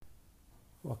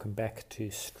Welcome back to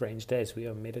Strange Days. We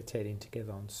are meditating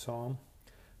together on Psalm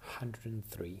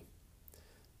 103.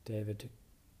 David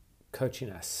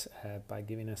coaching us by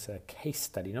giving us a case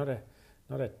study, not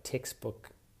a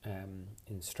textbook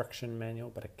instruction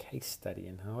manual, but a case study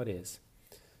in how it is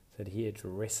that he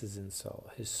addresses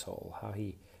his soul, how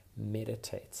he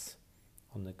meditates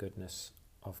on the goodness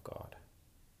of God.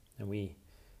 And we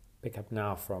pick up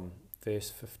now from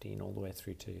verse 15 all the way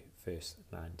through to verse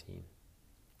 19.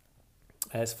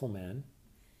 As for man,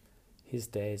 his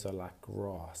days are like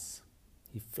grass.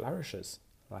 He flourishes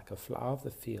like a flower of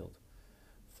the field,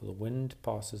 for the wind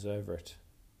passes over it,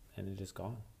 and it is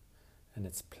gone, and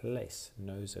its place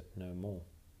knows it no more.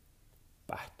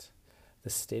 But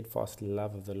the steadfast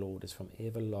love of the Lord is from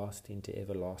everlasting to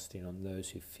everlasting on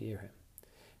those who fear him,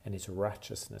 and his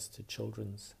righteousness to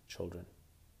children's children,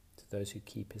 to those who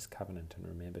keep his covenant and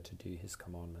remember to do his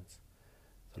commandments.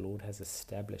 The Lord has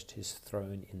established his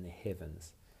throne in the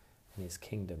heavens, and his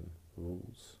kingdom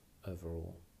rules over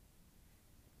all.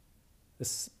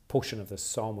 This portion of the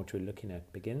psalm which we're looking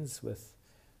at begins with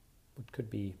what could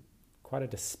be quite a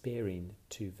despairing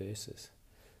 2 verses.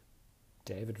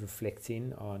 David,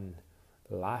 reflecting on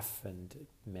life and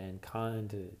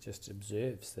mankind, just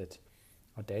observes that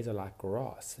our days are like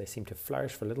grass. They seem to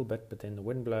flourish for a little bit, but then the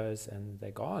wind blows and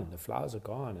they're gone. The flowers are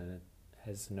gone, and it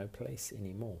has no place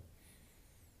anymore.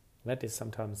 That is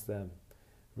sometimes the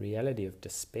reality of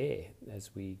despair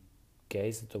as we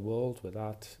gaze at the world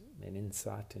without an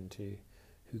insight into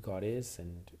who God is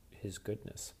and his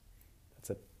goodness.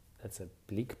 That's a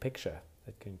bleak picture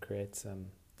that can create some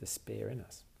despair in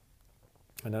us.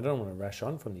 And I don't want to rush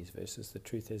on from these verses. The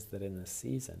truth is that in this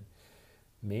season,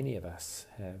 many of us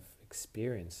have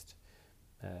experienced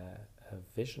a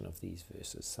vision of these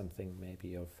verses, something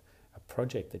maybe of a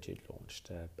project that you'd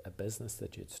launched, a business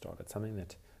that you'd started, something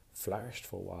that flourished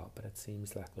for a while, but it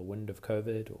seems like the wind of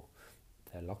COVID or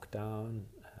the lockdown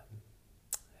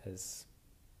has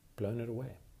blown it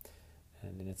away,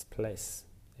 and in its place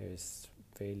there is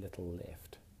very little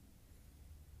left.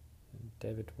 And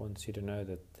David wants you to know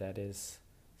that that is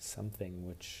something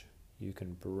which you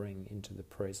can bring into the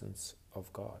presence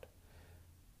of God.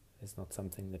 It's not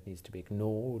something that needs to be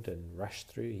ignored and rushed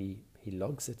through. He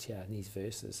logs it here in these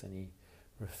verses, and he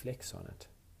reflects on it.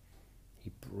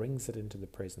 He brings it into the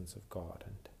presence of God,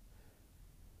 and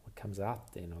what comes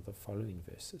out then are the following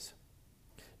verses.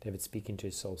 David, speaking to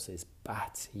his soul, says,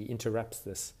 but. He interrupts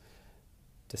this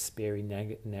despairing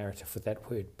narrative with that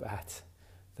word, but.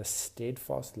 The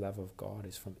steadfast love of God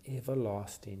is from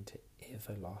everlasting to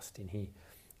everlasting. He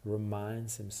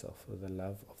reminds himself of the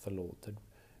love of the Lord, that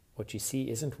what you see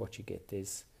isn't what you get.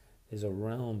 There's a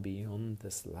realm beyond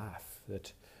this life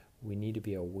that we need to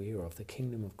be aware of, the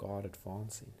kingdom of God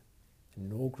advancing,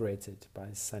 inaugurated by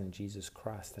his Son Jesus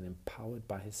Christ and empowered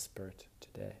by his Spirit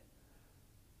today.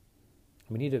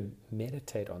 We need to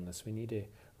meditate on this. We need to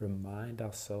remind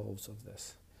ourselves of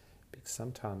this, because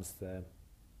sometimes the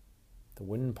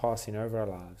wind passing over our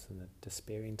lives and the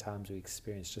despairing times we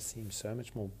experience just seem so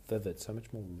much more vivid, so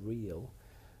much more real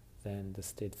than the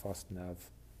steadfast love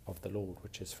of the Lord,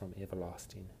 which is from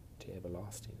everlasting to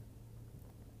everlasting.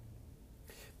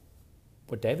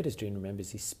 What David is doing, remember,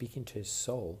 is he's speaking to his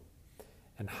soul,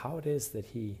 and how it is that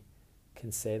he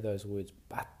can say those words,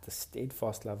 but the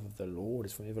steadfast love of the Lord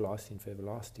is from everlasting to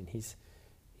everlasting. He's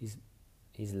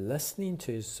listening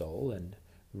to his soul and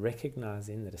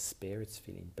recognizing the despair it's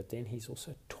feeling, but then he's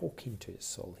also talking to his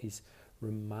soul. He's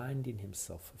reminding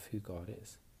himself of who God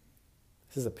is.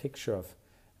 This is a picture of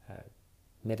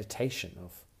meditation,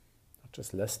 of not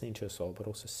just listening to your soul, but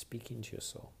also speaking to your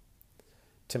soul.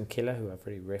 Tim Keller, who I've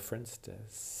already referenced,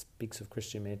 speaks of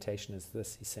Christian meditation as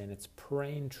this. He's saying it's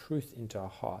praying truth into our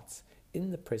hearts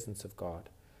in the presence of God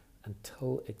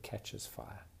until it catches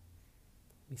fire.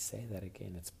 Let me say that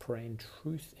again. It's praying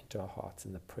truth into our hearts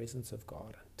in the presence of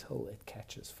God until it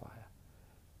catches fire.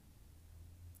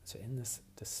 So in this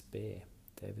despair,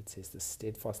 David says, the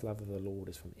steadfast love of the Lord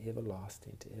is from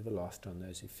everlasting to everlasting on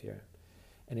those who fear him,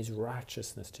 and his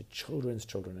righteousness to children's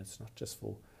children. It's not just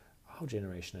for our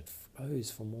generation, it flows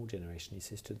for more generation. He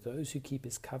says, to those who keep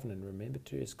his covenant, remember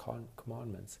to his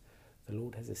commandments, the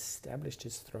Lord has established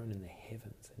his throne in the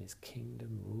heavens, and his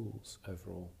kingdom rules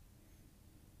over all.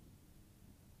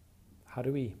 How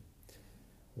do we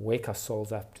wake our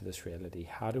souls up to this reality?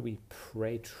 How do we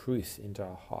pray truth into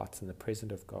our hearts in the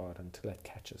presence of God until it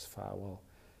catches fire? Well,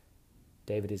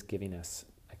 David is giving us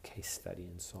a case study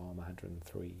in Psalm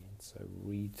 103, and so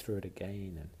read through it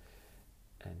again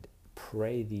and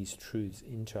pray these truths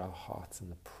into our hearts in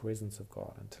the presence of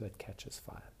God until it catches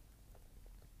fire.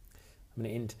 I'm going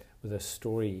to end with a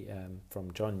story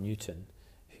from John Newton,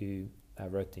 who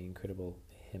wrote the incredible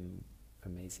hymn,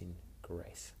 Amazing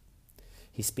Grace.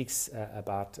 He speaks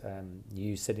about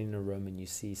you sitting in a room and you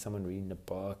see someone reading a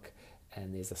book,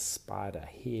 and there's a spider,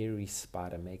 hairy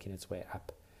spider, making its way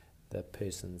up the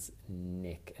person's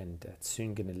neck, and it's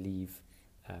soon going to leave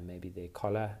maybe their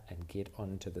collar and get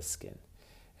onto the skin.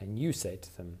 And you say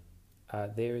to them,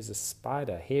 there is a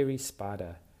spider, hairy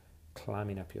spider,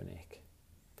 climbing up your neck.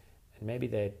 And maybe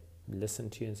they listen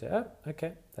to you and say, oh,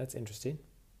 okay, that's interesting.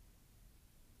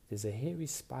 There's a hairy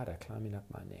spider climbing up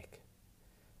my neck.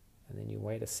 And then you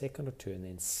wait a second or two, and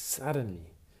then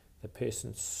suddenly the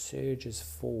person surges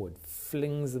forward,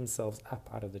 flings themselves up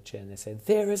out of the chair, and they say,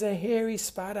 there is a hairy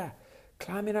spider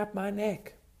climbing up my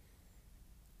neck.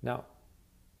 Now,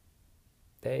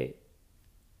 they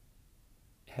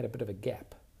had a bit of a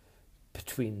gap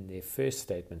between their first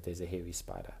statement, there's a hairy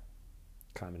spider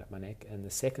climbing up my neck, and the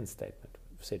second statement,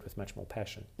 said with much more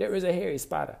passion, there is a hairy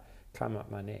spider climbing up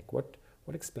my neck. What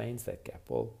explains that gap?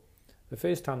 Well, the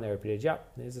first time they repeated, yeah,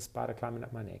 there's a spider climbing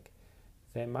up my neck,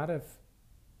 they might have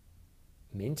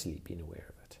mentally been aware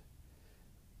of it.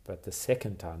 But the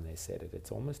second time they said it,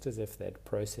 it's almost as if they'd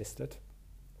processed it,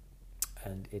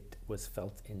 and it was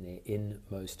felt in their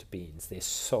inmost beings. Their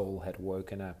soul had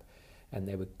woken up, and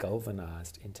they were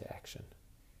galvanized into action.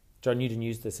 John Newton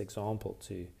used this example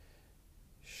to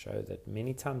show that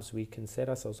many times we can set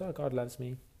ourselves, oh, God loves me.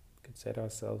 We can set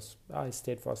ourselves, oh, His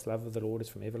steadfast love of the Lord is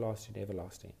from everlasting to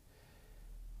everlasting.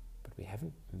 But we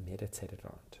haven't meditated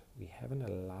on it. We haven't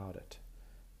allowed it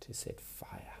to set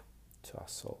fire to our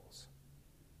souls.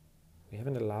 We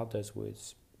haven't allowed those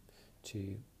words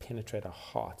to penetrate our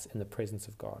hearts in the presence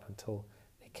of God until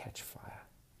they catch fire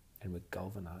and we're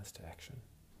galvanized to action.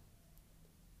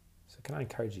 So can I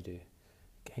encourage you to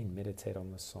again meditate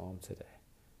on the psalm today,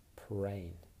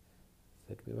 praying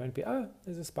that we won't be, oh,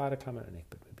 there's a spider climbing on our neck,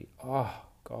 but we'll be, oh,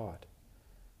 God,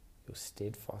 your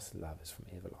steadfast love is from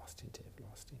everlasting to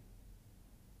everlasting.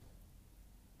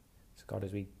 So God,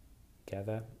 as we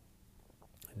gather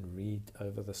and read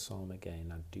over the psalm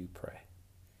again, I do pray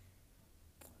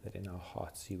that in our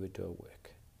hearts you would do a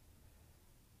work,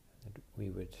 that we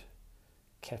would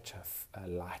catch a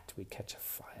light, we'd catch a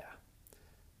fire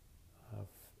of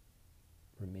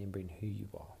remembering who you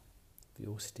are, of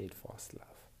your steadfast love,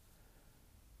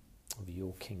 of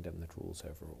your kingdom that rules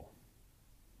over all.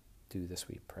 Do this,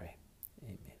 we pray.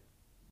 Amen.